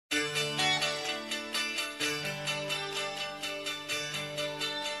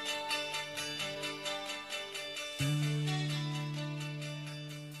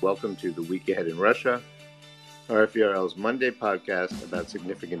Welcome to The Week Ahead in Russia, RFERL's Monday podcast about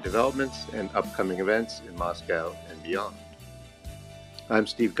significant developments and upcoming events in Moscow and beyond. I'm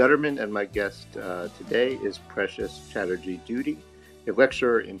Steve Gutterman, and my guest today is Precious Chatterje-Doody, a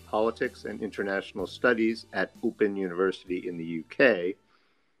lecturer in politics and international studies at Open University in the UK,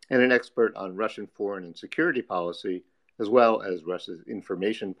 and an expert on Russian foreign and security policy, as well as Russia's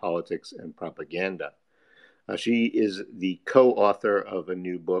information politics and propaganda. She is the co-author of a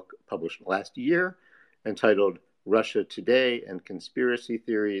new book published last year entitled Russia Today and Conspiracy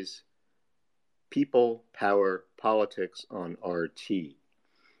Theories, People, Power, Politics on RT.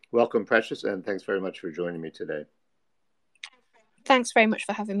 Welcome, Precious, and thanks very much for joining me today. Thanks very much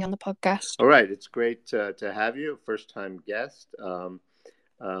for having me on the podcast. All right, it's great to have you, first-time guest. Now,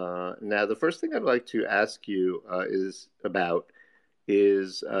 the first thing I'd like to ask you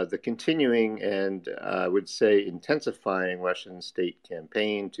is the continuing and I would say intensifying Russian state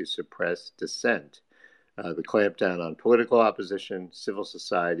campaign to suppress dissent, the clampdown on political opposition, civil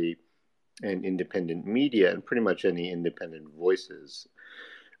society, and independent media, and pretty much any independent voices.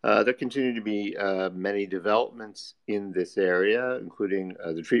 There continue to be many developments in this area, including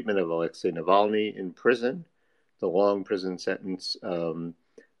the treatment of Alexei Navalny in prison, the long prison sentence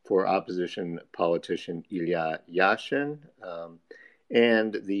for opposition politician Ilya Yashin,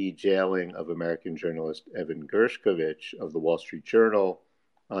 and the jailing of American journalist Evan Gershkovich of the Wall Street Journal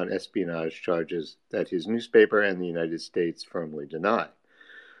on espionage charges that his newspaper and the United States firmly deny.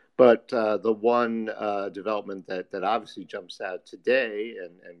 But the one development that obviously jumps out today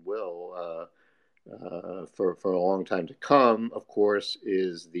and will for a long time to come, of course,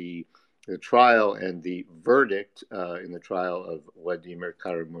 is the trial and the verdict in the trial of Vladimir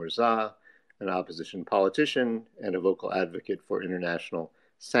Kara-Murza, an opposition politician and a vocal advocate for international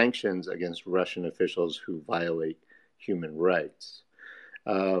sanctions against Russian officials who violate human rights.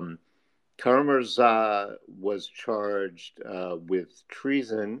 Kara-Murza was charged with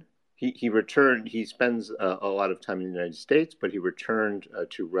treason. He returned. He spends a lot of time in the United States, but he returned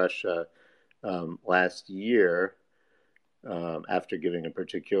to Russia last year after giving a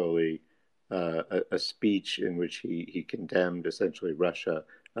particularly a speech in which he condemned essentially Russia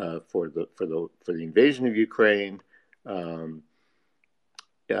for the invasion of Ukraine in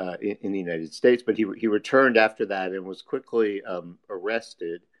the United States. But he returned after that and was quickly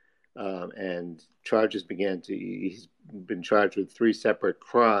arrested. And charges he's been charged with 3 separate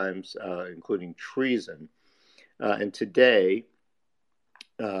crimes, including treason. And today,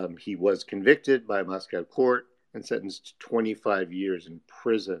 he was convicted by a Moscow court and sentenced to 25 years in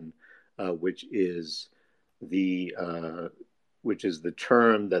prison, which is the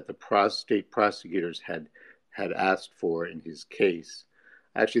term that the state prosecutors had asked for in his case.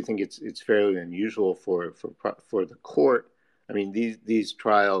 I actually think it's fairly unusual for the court. I mean, these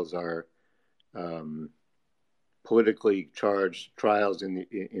trials are politically charged trials in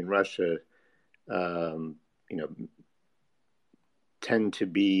Russia. Tend to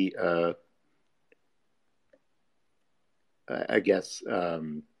be, I guess,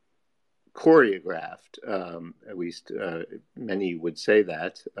 choreographed. At least many would say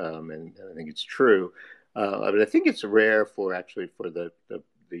that, and I think it's true. But I think it's rare for the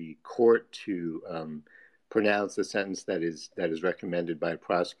court to pronounce the sentence that is recommended by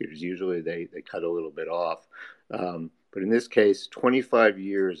prosecutors. Usually they cut a little bit off. But in this case, 25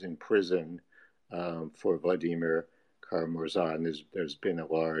 years in prison for Vladimir Kara-Murza, and there's been a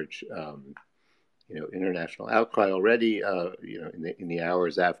large international outcry already in the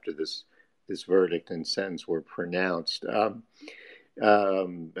hours after this verdict and sentence were pronounced.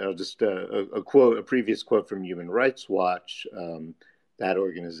 I'll just a previous quote from Human Rights Watch. That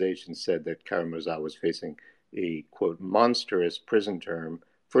organization said that Kara-Murza was facing a, quote, monstrous prison term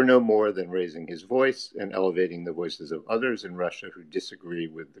for no more than raising his voice and elevating the voices of others in Russia who disagree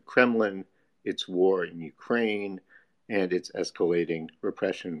with the Kremlin, its war in Ukraine, and its escalating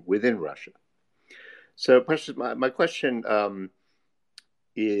repression within Russia. So, my question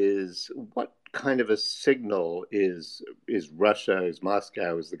is, what kind of a signal is Russia, is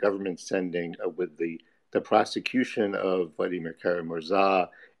Moscow, is the government sending with the prosecution of Vladimir Kara-Murza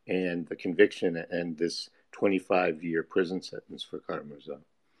and the conviction and this 25-year prison sentence for Kara-Murza?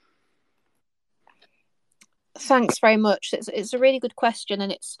 Thanks very much. It's a really good question,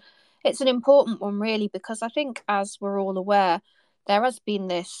 and it's an important one, really, because I think, as we're all aware, there has been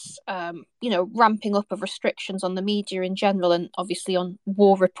this, ramping up of restrictions on the media in general, and obviously on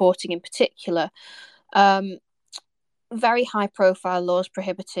war reporting in particular. very high-profile laws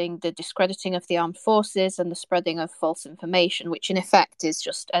prohibiting the discrediting of the armed forces and the spreading of false information, which in effect is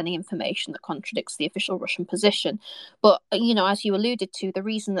just any information that contradicts the official Russian position. But, as you alluded to, the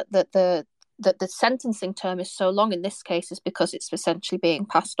reason that the sentencing term is so long in this case is because it's essentially being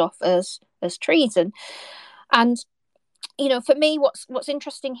passed off as treason. And for me, what's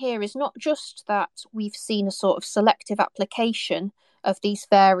interesting here is not just that we've seen a sort of selective application of these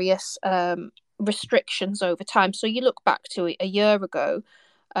various restrictions over time. So you look back to a year ago,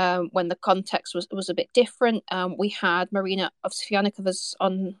 when the context was a bit different. We had Marina Ovsyanikova's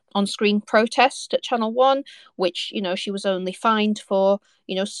on-screen protest at Channel 1, which, she was only fined for,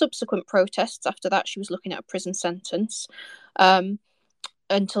 subsequent protests. After that, she was looking at a prison sentence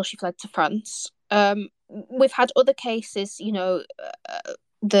until she fled to France. We've had other cases,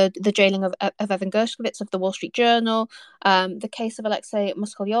 the jailing of Evan Gershkovich of the Wall Street Journal, the case of Alexei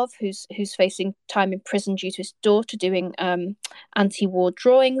Moskalyov, who's facing time in prison due to his daughter doing anti-war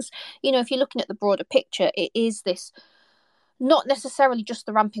drawings. If you're looking at the broader picture, it is this not necessarily just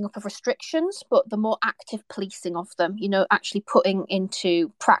the ramping up of restrictions, but the more active policing of them, actually putting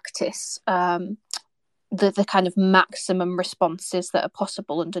into practice the kind of maximum responses that are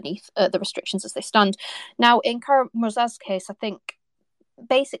possible underneath the restrictions as they stand. Now, in Kara-Murza's case, I think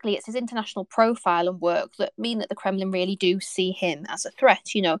basically it's his international profile and work that mean that the Kremlin really do see him as a threat.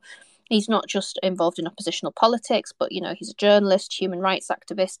 He's not just involved in oppositional politics, but, he's a journalist, human rights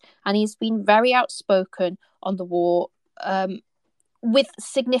activist, and he's been very outspoken on the war, with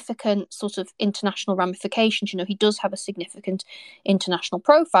significant sort of international ramifications. He does have a significant international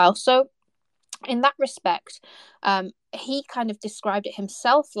profile. So in that respect, he kind of described it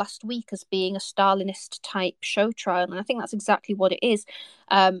himself last week as being a Stalinist type show trial. And I think that's exactly what it is.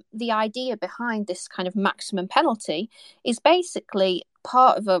 The idea behind this kind of maximum penalty is basically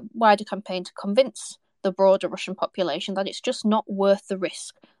part of a wider campaign to convince the broader Russian population that it's just not worth the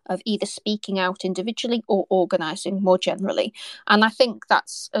risk of either speaking out individually or organising more generally. And I think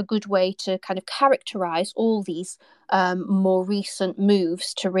that's a good way to kind of characterise all these more recent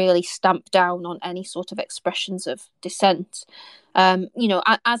moves to really stamp down on any sort of expressions of dissent. As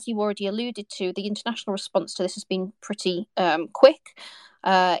you already alluded to, the international response to this has been pretty quick.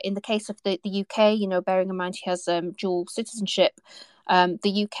 In the case of the UK, bearing in mind he has dual citizenship,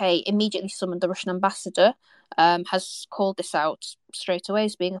 the UK immediately summoned the Russian ambassador, has called this out straight away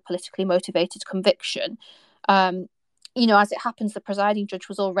as being a politically motivated conviction. As it happens, the presiding judge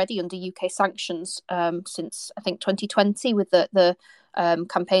was already under UK sanctions since, I think, 2020 with the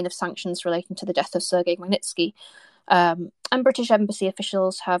campaign of sanctions relating to the death of Sergei Magnitsky. And British embassy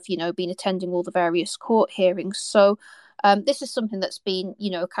officials have, been attending all the various court hearings. So this is something that's been,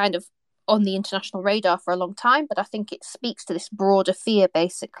 kind of on the international radar for a long time, but I think it speaks to this broader fear,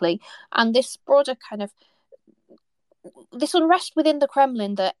 basically, and this broader kind of this unrest within the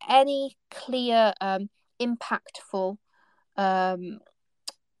Kremlin that any clear, impactful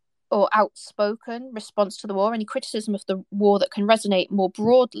or outspoken response to the war, any criticism of the war that can resonate more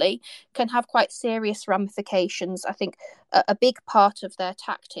broadly, can have quite serious ramifications. I think a big part of their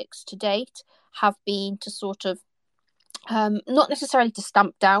tactics to date have been to sort of not necessarily to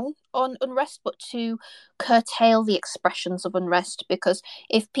stamp down on unrest, but to curtail the expressions of unrest, because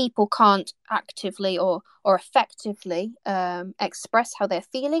if people can't actively or effectively express how they're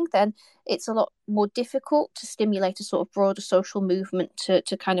feeling, then it's a lot more difficult to stimulate a sort of broader social movement to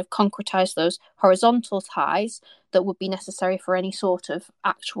kind of concretize those horizontal ties that would be necessary for any sort of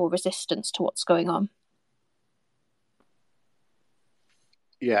actual resistance to what's going on.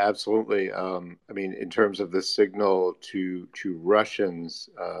 Yeah, absolutely. In terms of the signal to Russians,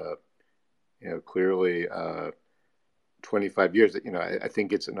 clearly 25 years, I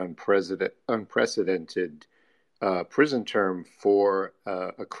think it's an unprecedented prison term for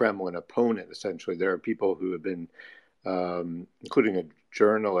a Kremlin opponent, essentially. There are people who have been, including a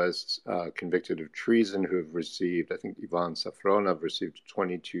journalist convicted of treason, who have received, I think Ivan Safronov received a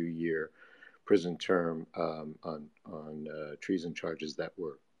 22-year prison term on treason charges that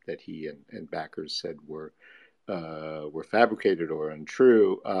he and backers said were fabricated or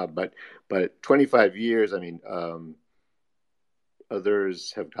untrue. But 25 years.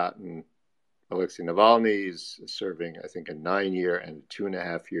 Others have gotten. Alexei Navalny's serving, I think, a 9-year and a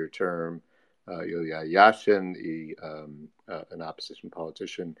 2.5-year term. Ilya Yashin, an opposition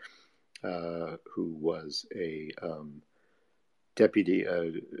politician who was a deputy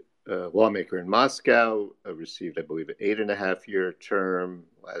lawmaker in Moscow, received, I believe, an 8.5-year term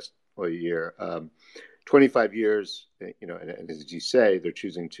last year. 25 years, and as you say, they're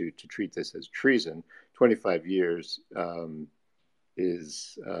choosing to treat this as treason. 25 years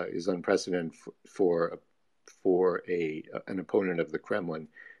is unprecedented for for an opponent of the Kremlin,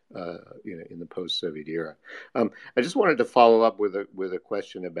 in the post-Soviet era. I just wanted to follow up with a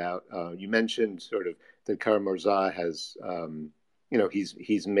question about you mentioned sort of that Kara-Murza has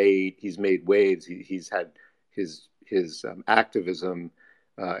he's made waves. He's had his activism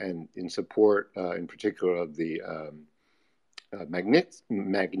and in support in particular of the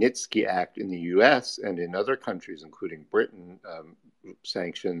Magnitsky Act in the U.S. and in other countries, including Britain,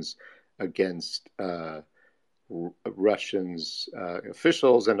 sanctions against Russians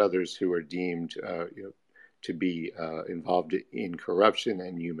officials and others who are deemed to be involved in corruption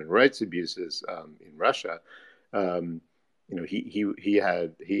and human rights abuses in Russia. He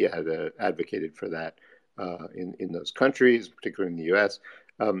had advocated for that in those countries, particularly in the U.S.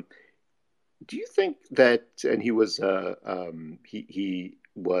 Do you think that, and he was a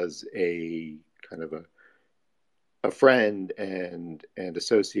kind of a friend and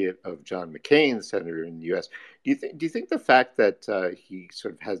associate of John McCain, senator in the U.S. Do you think the fact that he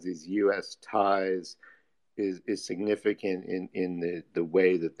sort of has these U.S. ties is significant in the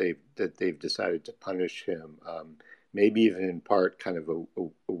way that they've decided to punish him? Maybe even in part, kind of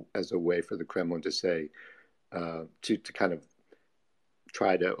as a way for the Kremlin to say to kind of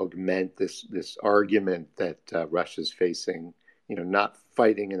try to augment this argument that Russia's facing, not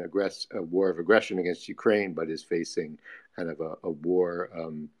fighting a war of aggression against Ukraine, but is facing kind of a war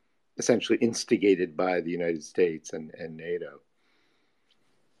essentially instigated by the United States and NATO.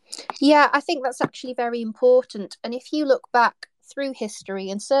 Yeah, I think that's actually very important. And if you look back through history,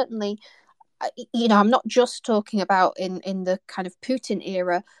 and certainly, I'm not just talking about in the kind of Putin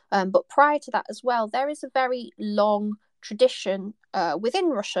era, but prior to that as well, there is a very long tradition within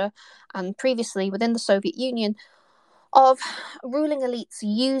Russia and previously within the Soviet Union of ruling elites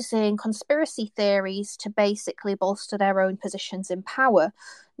using conspiracy theories to basically bolster their own positions in power.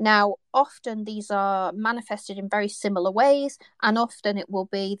 Now, often these are manifested in very similar ways, and often it will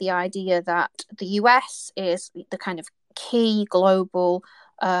be the idea that the US is the kind of key global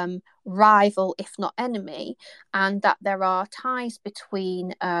rival, if not enemy, and that there are ties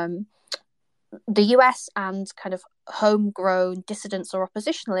between the US and kind of homegrown dissidents or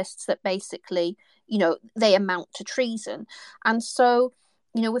oppositionalists that basically, they amount to treason. And so,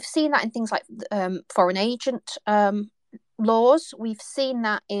 we've seen that in things like foreign agent laws. We've seen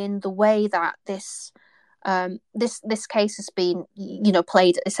that in the way that this case has been,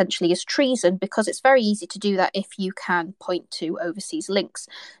 played essentially as treason, because it's very easy to do that if you can point to overseas links.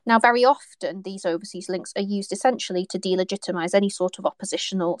 Now, very often these overseas links are used essentially to delegitimize any sort of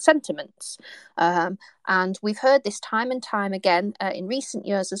oppositional sentiments. And we've heard this time and time again in recent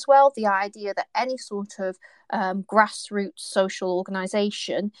years as well, the idea that any sort of grassroots social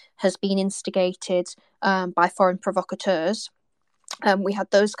organization has been instigated by foreign provocateurs. We had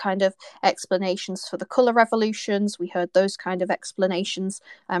those kind of explanations for the colour revolutions. We heard those kind of explanations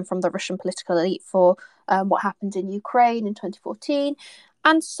from the Russian political elite for what happened in Ukraine in 2014.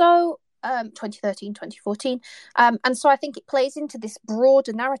 And so 2013, 2014. And so I think it plays into this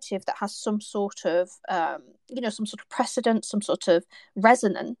broader narrative that has some sort of, some sort of precedent, some sort of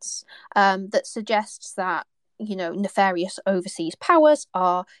resonance that suggests that, nefarious overseas powers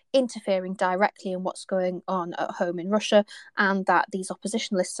are interfering directly in what's going on at home in Russia, and that these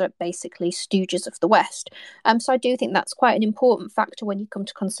oppositionalists are basically stooges of the West. So I do think that's quite an important factor when you come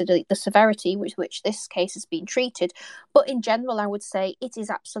to consider the severity with which this case has been treated. But in general, I would say it is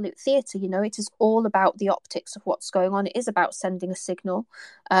absolute theatre. It is all about the optics of what's going on. It is about sending a signal.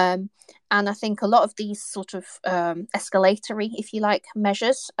 And I think a lot of these sort of escalatory, if you like,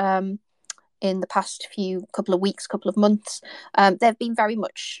 measures in the past couple of weeks, couple of months, they've been very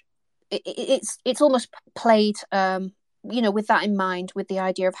much. It's almost played, with that in mind, with the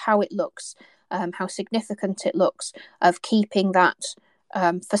idea of how it looks, how significant it looks, of keeping that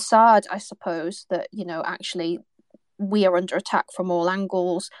facade, I suppose, that actually we are under attack from all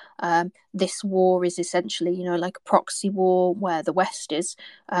angles. This war is essentially, like a proxy war where the West is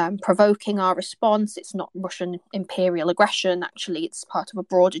provoking our response. It's not Russian imperial aggression. Actually, it's part of a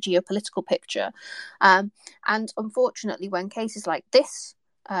broader geopolitical picture. And unfortunately, when cases like this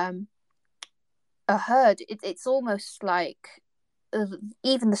are heard, it's almost like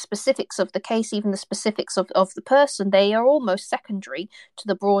even the specifics of the case, even the specifics of the person, they are almost secondary to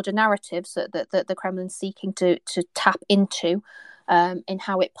the broader narratives that the Kremlin's seeking to tap into in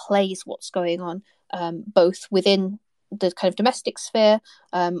how it plays what's going on, both within the kind of domestic sphere,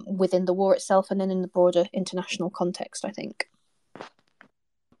 within the war itself, and then in the broader international context, I think.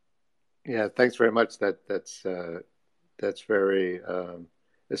 Yeah, thanks very much. That's very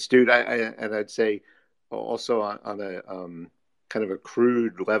astute. And I'd say also on a kind of a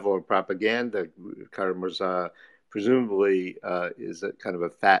crude level of propaganda. Kara-Murza presumably is a kind of a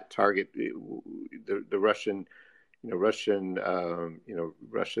fat target. The Russian,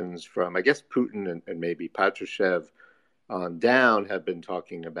 Russians from, I guess, Putin and maybe Patrushev on down have been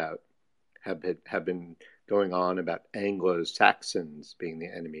talking about, have been going on about Anglo-Saxons being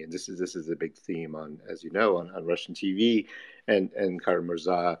the enemy, and this is a big theme on, as you know, on Russian TV, and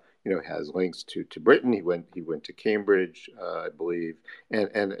Kara-Murza, has links to Britain. He went to Cambridge, I believe,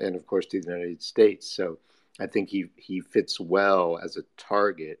 and of course to the United States. So I think he fits well as a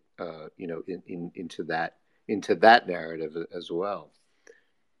target, into that narrative as well.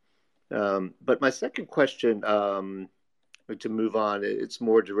 But my second question, to move on, it's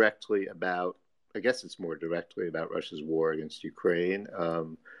more directly about, I guess it's more directly about Russia's war against Ukraine.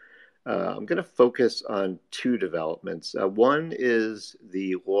 I'm going to focus on two developments. One is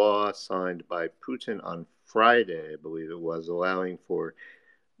the law signed by Putin on Friday, I believe it was, allowing for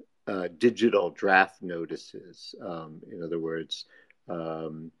digital draft notices. In other words,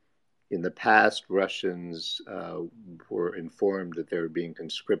 in the past, Russians were informed that they were being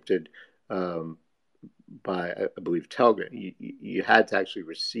conscripted by, I believe, Telegram. You had to actually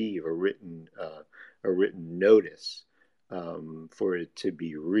receive a written notice for it to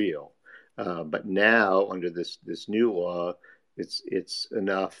be real. But now, under this new law, it's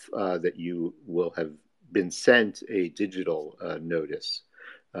enough that you will have been sent a digital notice.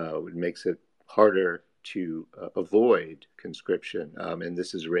 It makes it harder to avoid conscription, and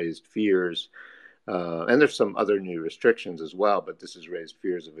this has raised fears. And there's some other new restrictions as well, but this has raised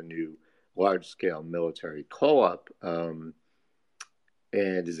fears of a new large-scale military co-op,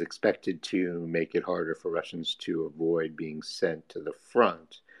 and is expected to make it harder for Russians to avoid being sent to the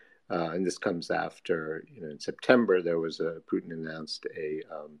front. And this comes after, in September, Putin announced a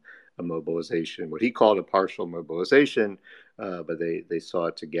mobilization, what he called a partial mobilization, but they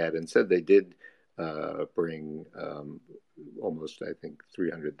sought to get, and said they did bring almost, I think,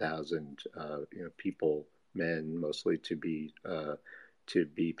 300,000 people, men mostly, to be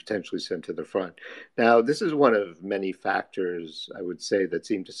potentially sent to the front. Now, this is one of many factors, I would say, that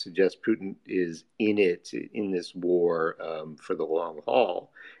seem to suggest Putin is in this war for the long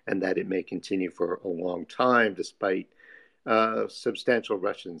haul, and that it may continue for a long time despite substantial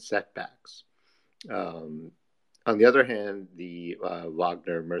Russian setbacks. On the other hand, the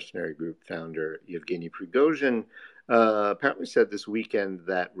Wagner mercenary group founder Yevgeny Prigozhin apparently said this weekend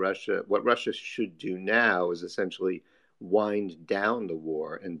that what Russia should do now is essentially wind down the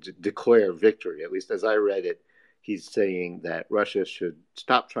war and declare victory. At least as I read it, he's saying that Russia should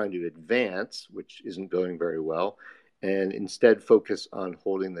stop trying to advance, which isn't going very well, and instead focus on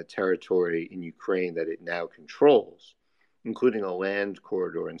holding the territory in Ukraine that it now controls, including a land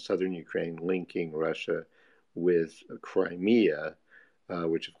corridor in southern Ukraine linking Russia with Crimea,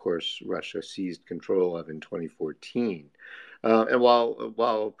 which of course Russia seized control of in 2014. And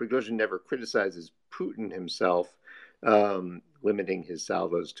while Prigozhin never criticizes Putin himself, limiting his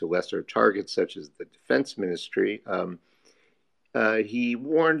salvos to lesser targets such as the defense ministry, he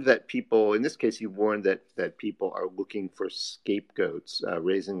warned that people, in this case, that people are looking for scapegoats,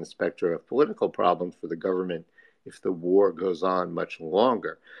 raising the specter of political problems for the government if the war goes on much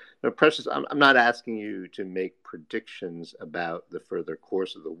longer. Now, Precious, I'm not asking you to make predictions about the further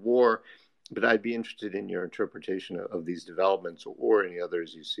course of the war, but I'd be interested in your interpretation of these developments, or any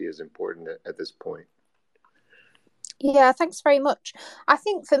others you see as important at this point. Yeah, thanks very much. I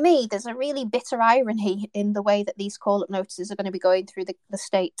think for me, there's a really bitter irony in the way that these call-up notices are going to be going through the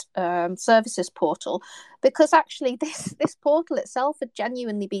state services portal, because actually this portal itself had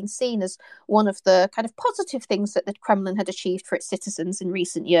genuinely been seen as one of the kind of positive things that the Kremlin had achieved for its citizens in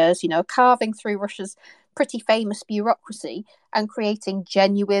recent years, carving through Russia's pretty famous bureaucracy and creating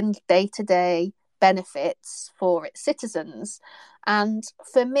genuine day-to-day benefits for its citizens. And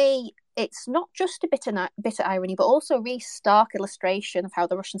for me, it's not just a bitter irony, but also a really stark illustration of how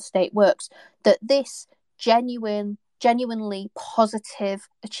the Russian state works, that this genuinely positive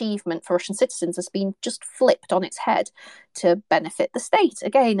achievement for Russian citizens has been just flipped on its head to benefit the state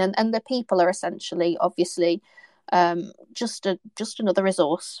again. And the people are essentially, obviously, just another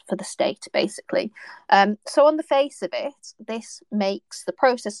resource for the state, basically. So on the face of it, this makes the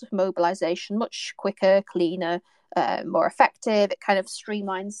process of mobilization much quicker, cleaner, more effective. It kind of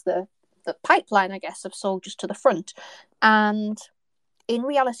streamlines the pipeline, I guess, of soldiers to the front. And in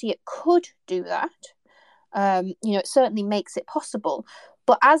reality, it could do that. It certainly makes it possible.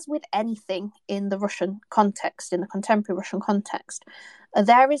 But as with anything in the Russian context, in the contemporary Russian context,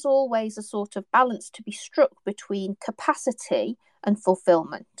 there is always a sort of balance to be struck between capacity and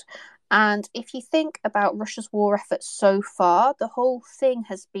fulfillment. And if you think about Russia's war effort so far, the whole thing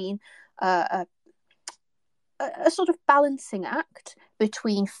has been a sort of balancing act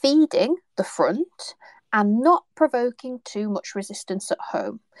between feeding the front and not provoking too much resistance at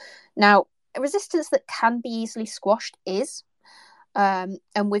home. Now, resistance that can be easily squashed is, and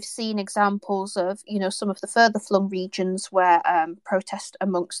we've seen examples of, some of the further flung regions where protest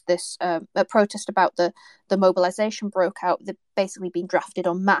amongst this, protest about the mobilization broke out. They've basically been drafted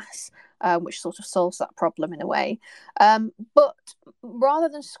en masse, which sort of solves that problem in a way. But rather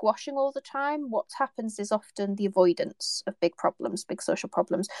than squashing all the time, what happens is often the avoidance of big problems, big social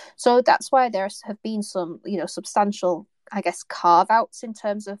problems. So that's why there have been some, substantial, I guess, carve-outs in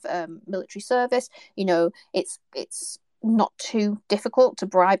terms of military service. It's not too difficult to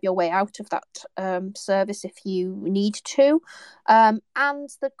bribe your way out of that service if you need to. And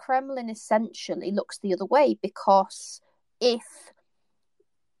the Kremlin essentially looks the other way, because if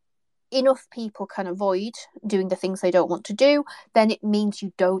enough people can avoid doing the things they don't want to do, then it means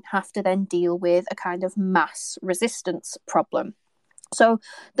you don't have to then deal with a kind of mass resistance problem. So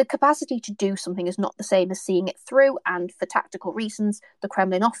the capacity to do something is not the same as seeing it through, and for tactical reasons, the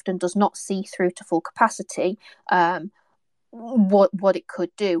Kremlin often does not see through to full capacity what it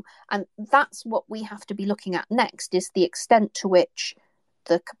could do. And that's what we have to be looking at next, is the extent to which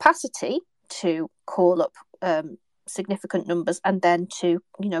the capacity to call up significant numbers and then to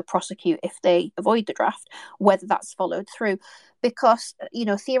prosecute if they avoid the draft, whether that's followed through. Because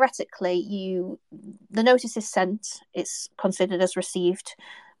theoretically the notice is sent, it's considered as received,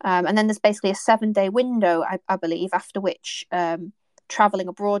 and then there's basically a 7-day window, I believe, after which travelling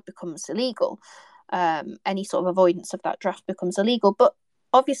abroad becomes illegal. Any sort of avoidance of that draft becomes illegal. But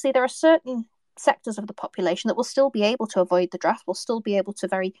obviously there are certain sectors of the population that will still be able to avoid the draft, will still be able to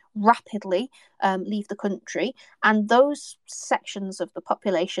very rapidly leave the country. And those sections of the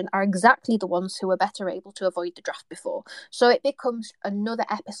population are exactly the ones who are better able to avoid the draft before. So it becomes another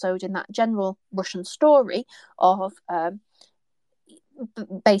episode in that general Russian story of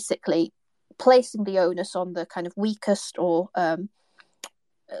basically placing the onus on the kind of weakest or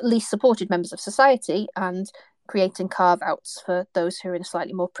least supported members of society and creating carve-outs for those who are in a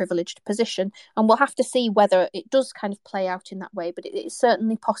slightly more privileged position. And we'll have to see whether it does kind of play out in that way, but it is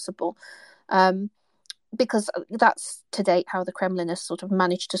certainly possible, because that's to date how the Kremlin has sort of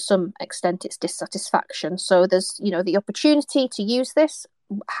managed to some extent its dissatisfaction. So there's the opportunity to use this.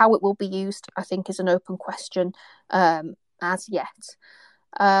 How it will be used, I think, is an open question as yet.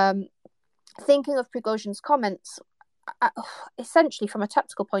 Thinking of Prigozhin's comments, essentially from a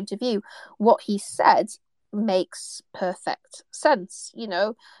tactical point of view, what he said makes perfect sense.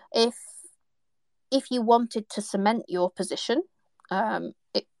 If you wanted to cement your position,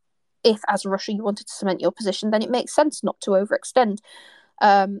 if as Russia you wanted to cement your position, then it makes sense not to overextend,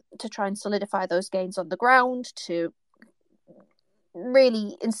 to try and solidify those gains on the ground, to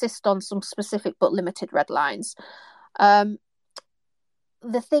really insist on some specific but limited red lines. The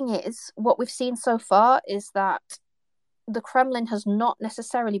thing is, what we've seen so far is that the Kremlin has not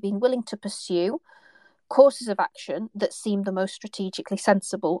necessarily been willing to pursue courses of action that seem the most strategically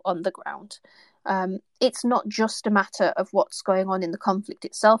sensible on the ground. It's not just a matter of what's going on in the conflict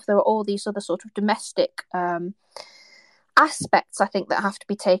itself. There are all these other sort of domestic aspects, I think, that have to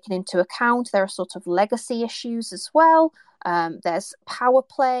be taken into account. There are sort of legacy issues as well. There's power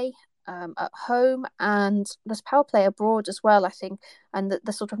play at home, and there's power play abroad as well, I think, and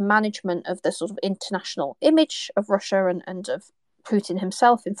the sort of management of the sort of international image of Russia and of Putin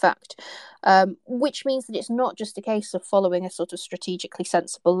himself, in fact, which means that it's not just a case of following a sort of strategically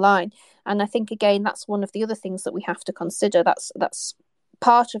sensible line. And I think, again, that's one of the other things that we have to consider. That's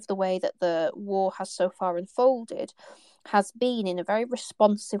part of the way that the war has so far unfolded, has been in a very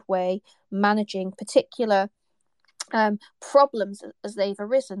responsive way, managing particular problems as they've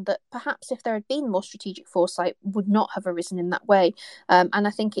arisen that perhaps if there had been more strategic foresight would not have arisen in that way. And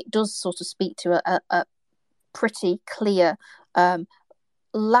I think it does sort of speak to a pretty clear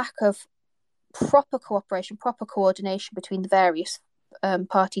lack of proper cooperation, proper coordination between the various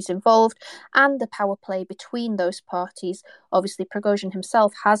parties involved, and the power play between those parties. Obviously, Prigozhin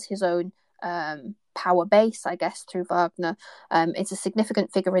himself has his own power base, I guess, through Wagner. It's a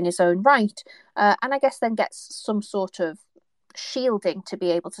significant figure in his own right, and I guess then gets some sort of shielding to be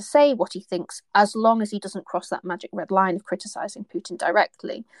able to say what he thinks, as long as he doesn't cross that magic red line of criticising Putin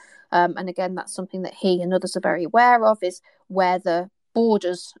directly. And again, that's something that he and others are very aware of, is where the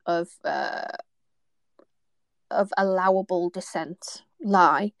borders of allowable dissent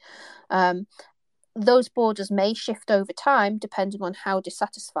lie. Those borders may shift over time depending on how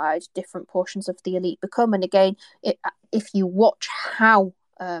dissatisfied different portions of the elite become. And again, if you watch how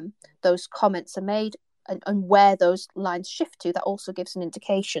those comments are made and where those lines shift to, that also gives an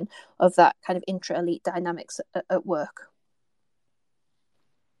indication of that kind of intra-elite dynamics at work.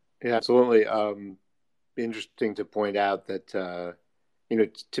 Yeah, absolutely. Interesting to point out that,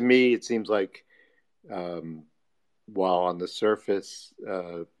 to me, it seems like while on the surface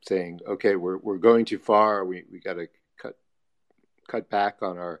saying, okay, we're going too far, we got to cut back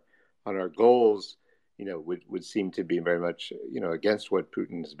on our goals, would seem to be very much, against what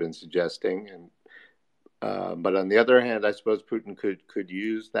Putin has been suggesting. And but on the other hand, I suppose Putin could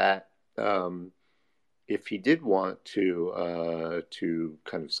use that if he did want to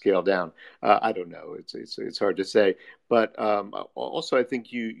kind of scale down. I don't know. It's hard to say. But also, I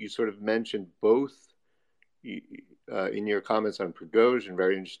think you sort of mentioned both in your comments on Prigozhin.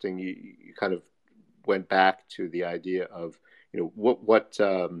 Very interesting. You kind of went back to the idea of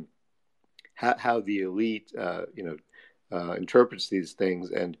how the elite interprets these things,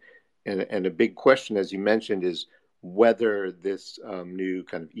 and a big question, as you mentioned, is whether this new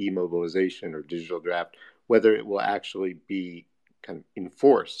kind of e-mobilization or digital draft, whether it will actually be kind of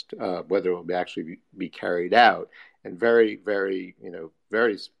enforced, whether it will actually be carried out. And very, very,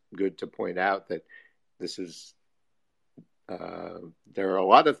 very good to point out that this is, there are a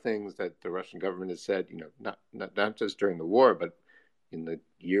lot of things that the Russian government has said, not just during the war, but in the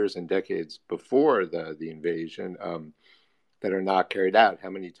years and decades before the invasion, that are not carried out. How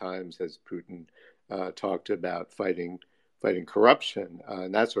many times has Putin talked about fighting corruption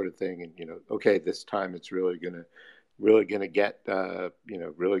and that sort of thing? And okay, this time it's really gonna get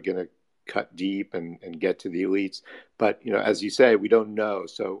really gonna cut deep and get to the elites. But as you say, we don't know.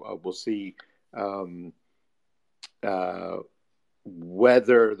 So we'll see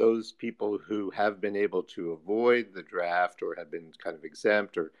whether those people who have been able to avoid the draft or have been kind of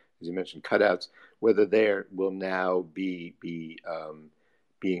exempt, or as you mentioned, cutouts, whether they will now be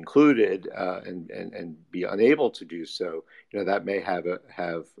included and be unable to do so. That may have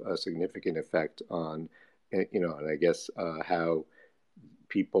a significant effect on, and I guess how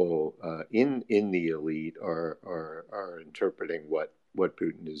people in the elite are interpreting what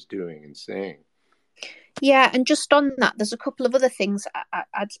Putin is doing and saying. Yeah, and just on that, there's a couple of other things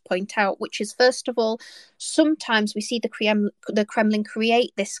I'd point out, which is, first of all, sometimes we see the Kremlin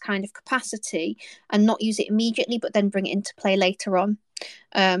create this kind of capacity and not use it immediately, but then bring it into play later on.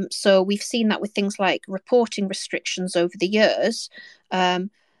 So we've seen that with things like reporting restrictions over the years. I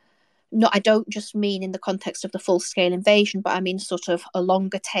don't just mean in the context of the full-scale invasion, but I mean sort of a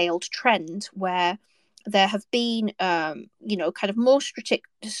longer-tailed trend where there have been, kind of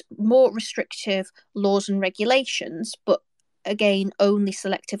more restrictive laws and regulations, but again, only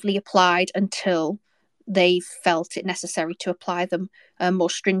selectively applied until they've felt it necessary to apply them more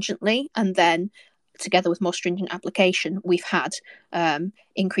stringently. And then, together with more stringent application, we've had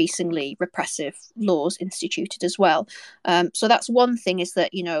increasingly repressive laws instituted as well. So that's one thing, is that,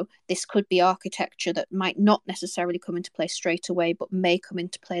 this could be architecture that might not necessarily come into play straight away, but may come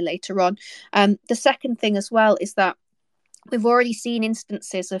into play later on. The second thing as well is that we've already seen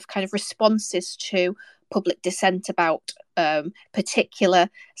instances of kind of responses to public dissent about particular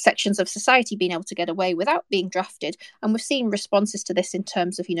sections of society being able to get away without being drafted. And we've seen responses to this in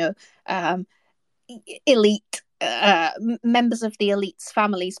terms of, elite members of the elite's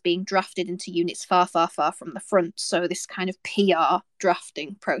families being drafted into units far, far, far from the front. So this kind of PR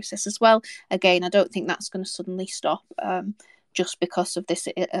drafting process as well. Again, I don't think that's going to suddenly stop just because of this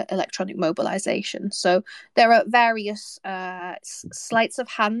electronic mobilization. So there are various sleights of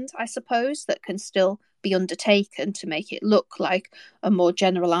hand, I suppose, that can still be undertaken to make it look like a more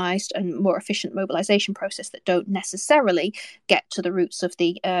generalized and more efficient mobilization process that don't necessarily get to the roots of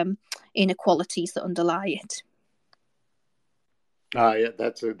the inequalities that underlie it. Yeah,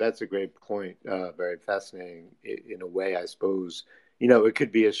 that's a great point. Very fascinating. In a way, I suppose it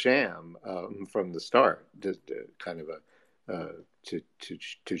could be a sham from the start, just kind of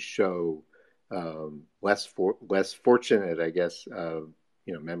to show less fortunate, I guess,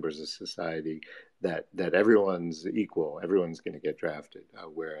 members of society that everyone's equal, everyone's going to get drafted.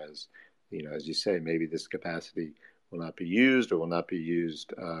 Whereas, as you say, maybe this capacity will not be used or will not be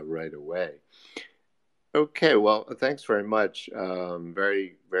used right away. Okay, well, thanks very much.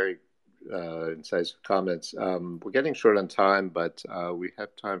 Very, very incisive comments. We're getting short on time, but we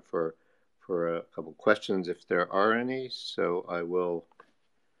have time for a couple questions if there are any. So I will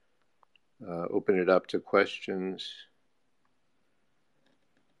open it up to questions.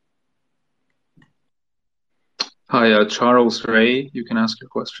 Hi, Charles Ray. You can ask your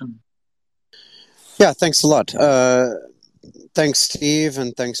question. Yeah, thanks a lot. Thanks, Steve,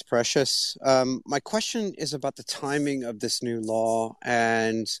 and thanks, Precious. My question is about the timing of this new law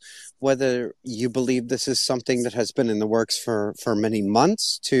and whether you believe this is something that has been in the works for many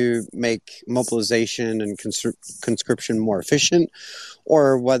months to make mobilization and conscription more efficient,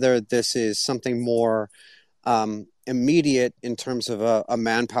 or whether this is something more immediate in terms of a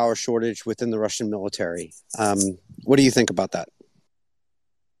manpower shortage within the Russian military. What do you think about that?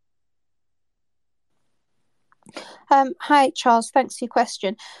 Hi, Charles. Thanks for your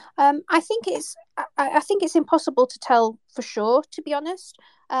question. I think it's impossible to tell for sure, to be honest.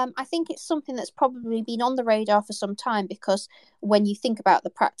 I think it's something that's probably been on the radar for some time because when you think about the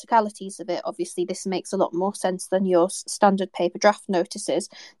practicalities of it, obviously this makes a lot more sense than your standard paper draft notices.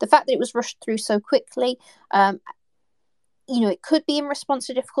 The fact that it was rushed through so quickly, it could be in response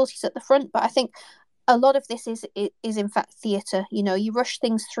to difficulties at the front, but I think a lot of this is in fact theatre. You rush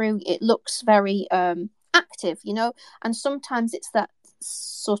things through, it looks very active, and sometimes it's that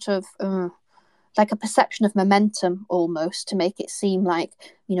sort of like a perception of momentum almost to make it seem like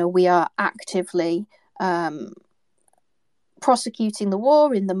we are actively prosecuting the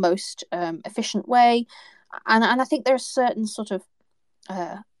war in the most efficient way, and I think there's certain sort of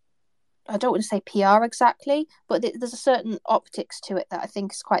I don't want to say PR exactly, but there's a certain optics to it that I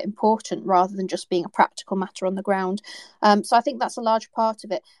think is quite important rather than just being a practical matter on the ground. So I think that's a large part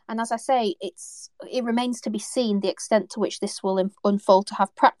of it. And as I say, it remains to be seen the extent to which this will unfold to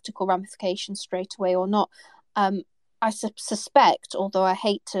have practical ramifications straight away or not. I suspect, although I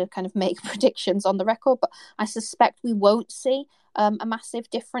hate to kind of make predictions on the record, but I suspect we won't see a massive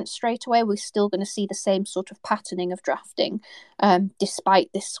difference straight away. We're still going to see the same sort of patterning of drafting, despite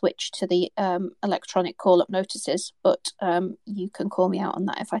this switch to the electronic call-up notices. But you can call me out on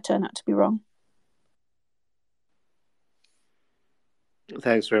that if I turn out to be wrong.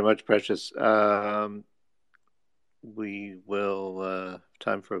 Thanks very much, Precious. We will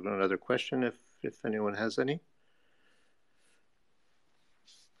time for another question if anyone has any.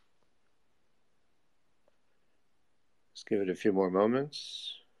 Let's give it a few more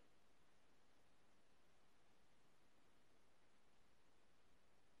moments.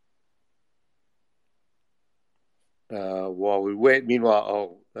 While we wait,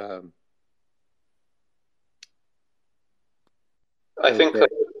 meanwhile, I think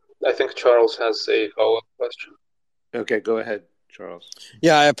Charles has a follow-up question. Okay, go ahead, Charles.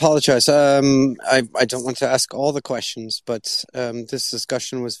 Yeah, I apologize. I don't want to ask all the questions, but this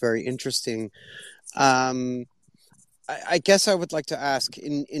discussion was very interesting. I guess I would like to ask,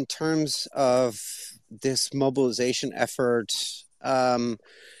 in terms of this mobilization effort and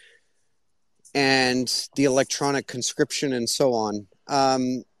the electronic conscription and so on,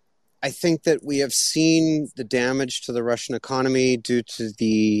 I think that we have seen the damage to the Russian economy due to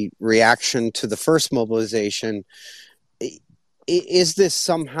the reaction to the first mobilization. Is this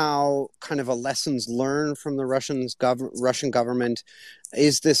somehow kind of a lessons learned from the Russian government?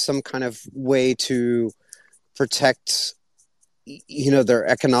 Is this some kind of way to protect, their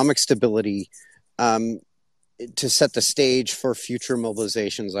economic stability, to set the stage for future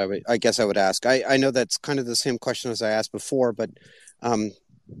mobilizations? I guess I would ask. I know that's kind of the same question as I asked before, but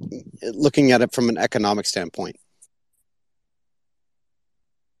looking at it from an economic standpoint.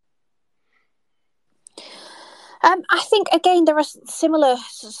 I think, again, there are similar...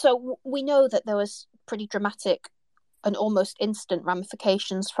 So we know that there was pretty dramatic and almost instant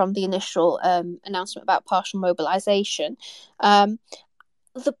ramifications from the initial announcement about partial mobilization. The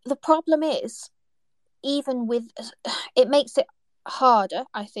problem is, even with... It makes it harder,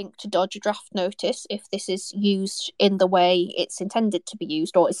 I think, to dodge a draft notice if this is used in the way it's intended to be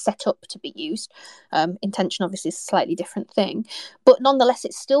used or is set up to be used. Intention obviously is a slightly different thing, but nonetheless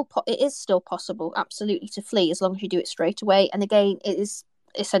it is still possible, absolutely, to flee as long as you do it straight away. And again, it is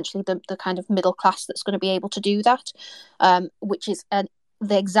essentially the kind of middle class that's going to be able to do that, which is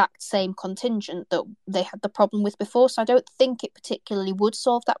the exact same contingent that they had the problem with before. So I don't think it particularly would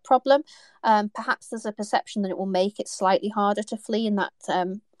solve that problem. Perhaps there's a perception that it will make it slightly harder to flee in that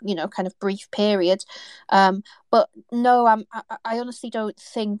kind of brief period. But no, I honestly don't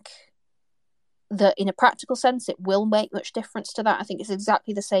think that in a practical sense it will make much difference to that. I think it's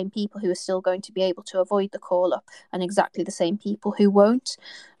exactly the same people who are still going to be able to avoid the call-up and exactly the same people who won't.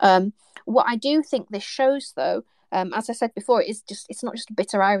 What I do think this shows, though, as I said before, it's not just a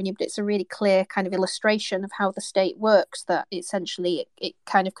bitter irony, but it's a really clear kind of illustration of how the state works, that essentially it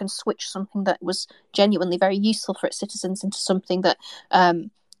kind of can switch something that was genuinely very useful for its citizens into something that can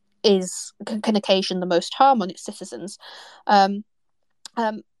occasion the most harm on its citizens.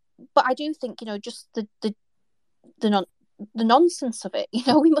 But I do think, just the the nonsense of it.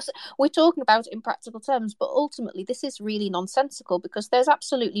 We're talking about it in practical terms, but ultimately this is really nonsensical, because there's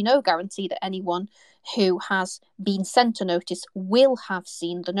absolutely no guarantee that anyone who has been sent a notice will have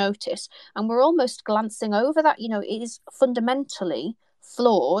seen the notice. And we're almost glancing over that. It is fundamentally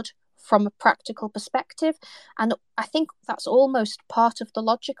flawed from a practical perspective. And I think that's almost part of the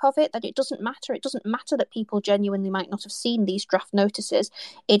logic of it, that it doesn't matter. It doesn't matter that people genuinely might not have seen these draft notices.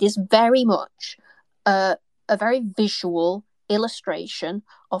 It is very much a very visual illustration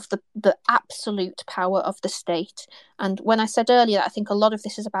of the absolute power of the state. And when I said earlier that I think a lot of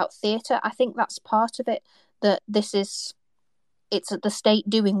this is about theatre, I think that's part of it, that it's the state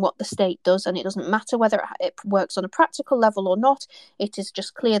doing what the state does, and it doesn't matter whether it works on a practical level or not. It is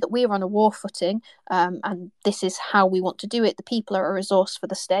just clear that we're on a war footing, and this is how we want to do it. The people are a resource for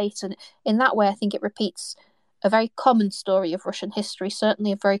the state, and in that way I think it repeats a very common story of Russian history,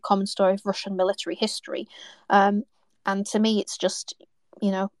 certainly a very common story of Russian military history. And to me, it's just,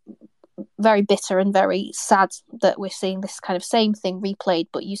 very bitter and very sad that we're seeing this kind of same thing replayed,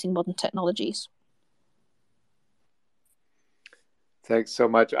 but using modern technologies. Thanks so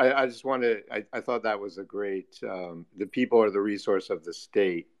much. I just want to, I thought that was a great, the people are the resource of the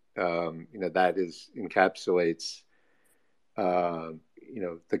state. That encapsulates,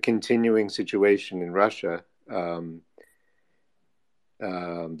 the continuing situation in Russia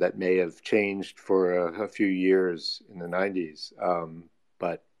that may have changed for a few years in the 90s,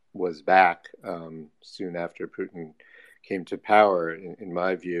 but was back soon after Putin came to power, in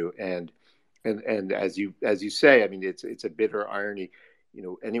my view. And as you say, I mean, it's a bitter irony.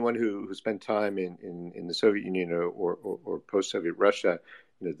 Anyone who spent time in the Soviet Union or post-Soviet Russia,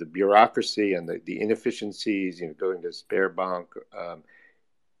 the bureaucracy and the inefficiencies, going to Sberbank,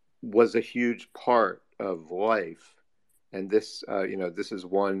 was a huge part of life. And this, this is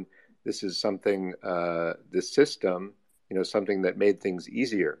something, this system, something that made things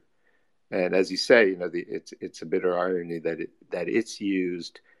easier. And as you say, it's a bitter irony that it's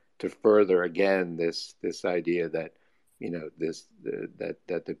used to further again this idea that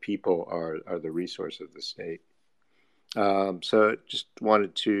that the people are the resource of the state. So just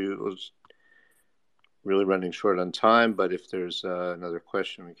wanted to, was really running short on time, but if there's another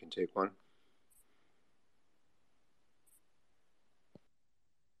question, we can take one.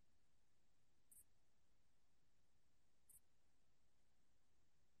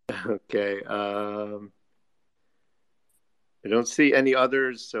 Okay. I don't see any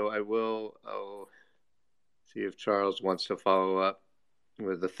others, so I'll see if Charles wants to follow up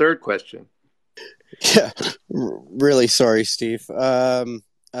with the third question. Yeah, really sorry, Steve.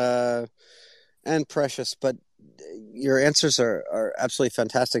 And Precious, but your answers are absolutely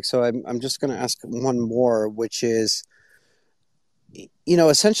fantastic. So I'm just going to ask one more, which is,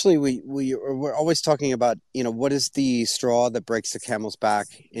 essentially we're always talking about, what is the straw that breaks the camel's back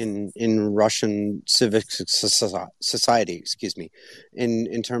in Russian civic society, excuse me,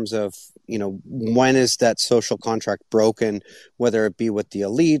 in terms of, when is that social contract broken, whether it be with the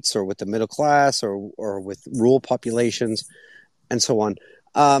elites or with the middle class or with rural populations and so on.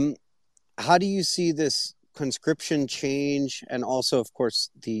 How do you see this conscription change, and also, of course,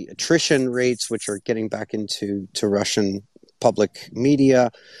 the attrition rates, which are getting back into Russian public media?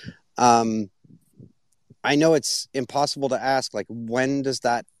 I know it's impossible to ask, like, when does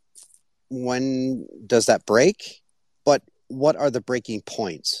that break? But what are the breaking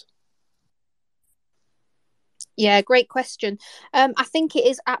points? Yeah, great question. I think it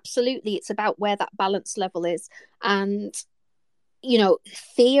is absolutely, it's about where that balance level is. And,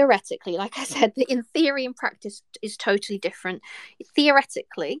 theoretically, like I said, in theory and practice is totally different.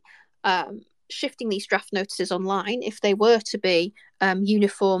 Theoretically, shifting these draft notices online, if they were to be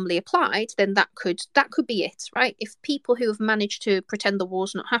uniformly applied, then that could be it, right? If people who have managed to pretend the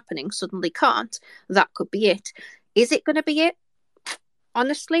war's not happening suddenly can't, that could be it. Is it going to be it?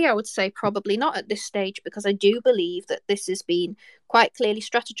 Honestly, I would say probably not at this stage, because I do believe that this has been quite clearly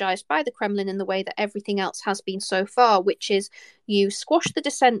strategized by the Kremlin in the way that everything else has been so far, which is you squash the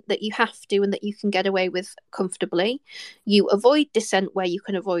dissent that you have to and that you can get away with comfortably. You avoid dissent where you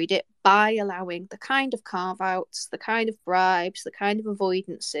can avoid it by allowing the kind of carve-outs, the kind of bribes, the kind of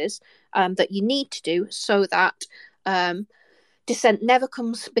avoidances that you need to do, so that dissent never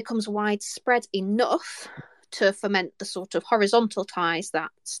becomes widespread enough to foment the sort of horizontal ties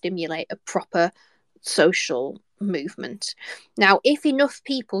that stimulate a proper social movement. Now, if enough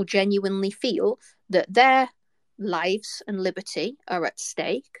people genuinely feel that their lives and liberty are at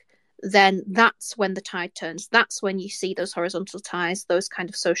stake, then that's when the tide turns. That's when you see those horizontal ties, those kind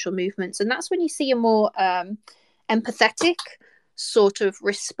of social movements. And that's when you see a more empathetic sort of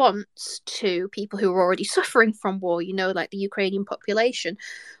response to people who are already suffering from war, like the Ukrainian population,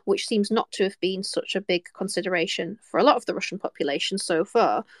 which seems not to have been such a big consideration for a lot of the Russian population so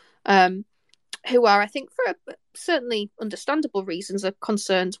far, who are, I think, for certainly understandable reasons, are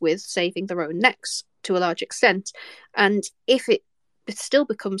concerned with saving their own necks to a large extent. And if it still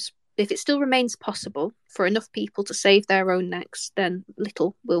remains possible for enough people to save their own necks, then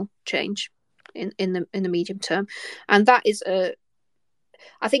little will change in the medium term. And that is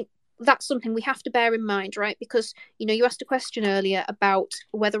I think that's something we have to bear in mind, right? Because, you asked a question earlier about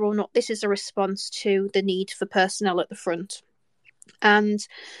whether or not this is a response to the need for personnel at the front. And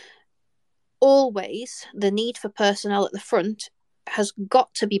always the need for personnel at the front has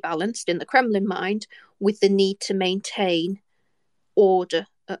got to be balanced in the Kremlin mind with the need to maintain order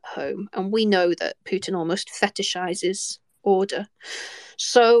at home. And we know that Putin almost fetishizes order.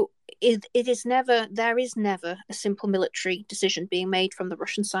 So there is never a simple military decision being made from the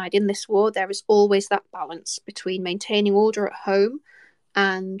Russian side in this war. There is always that balance between maintaining order at home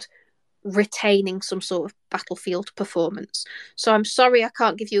and retaining some sort of battlefield performance. So I'm sorry I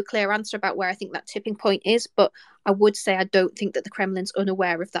can't give you a clear answer about where I think that tipping point is, but I would say I don't think that the Kremlin's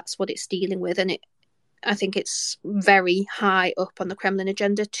unaware if that's what it's dealing with, and I think it's very high up on the Kremlin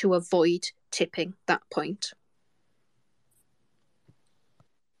agenda to avoid tipping that point.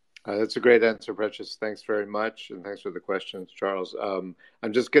 That's a great answer, Precious. Thanks very much, and thanks for the questions, Charles. I'm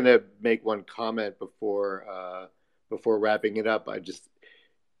just going to make one comment before wrapping it up.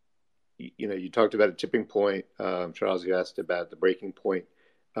 You talked about a tipping point, Charles. You asked about the breaking point.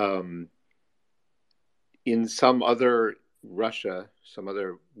 In some other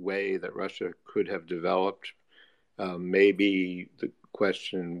way that Russia could have developed, maybe the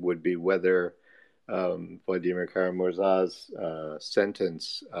question would be whether Vladimir Kara-Murza's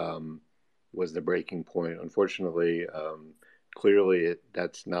sentence was the breaking point. Unfortunately, clearly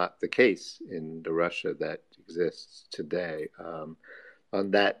that's not the case in the Russia that exists today. On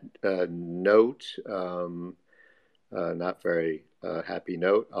that note, not very happy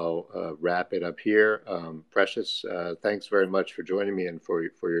note, I'll wrap it up here. Precious, thanks very much for joining me and for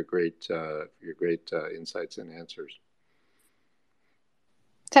your great insights and answers.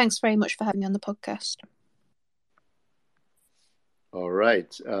 Thanks very much for having me on the podcast. All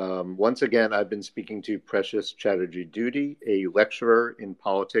right. Once again, I've been speaking to Precious Chatterje-Doody, a lecturer in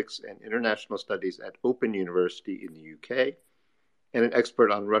politics and international studies at Open University in the UK, and an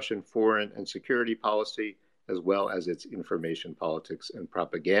expert on Russian foreign and security policy, as well as its information politics and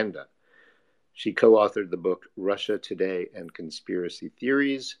propaganda. She co-authored the book Russia Today and Conspiracy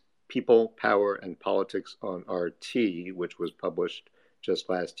Theories, People, Power, and Politics on RT, which was published just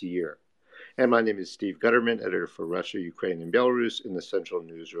last year. And my name is Steve Gutterman, editor for Russia, Ukraine, and Belarus in the Central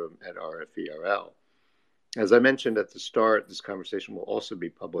Newsroom at RFE/RL. As I mentioned at the start, this conversation will also be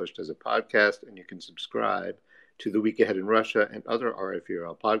published as a podcast, and you can subscribe to The Week Ahead in Russia and other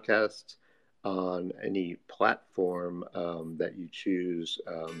RFE/RL podcasts on any platform that you choose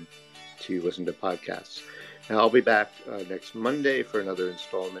to listen to podcasts. Now, I'll be back next Monday for another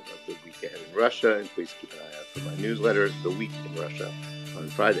installment of The Week Ahead in Russia, and please keep an eye out for my newsletter, The Week in Russia, on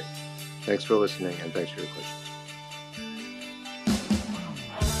Friday. Thanks for listening, and thanks for your questions.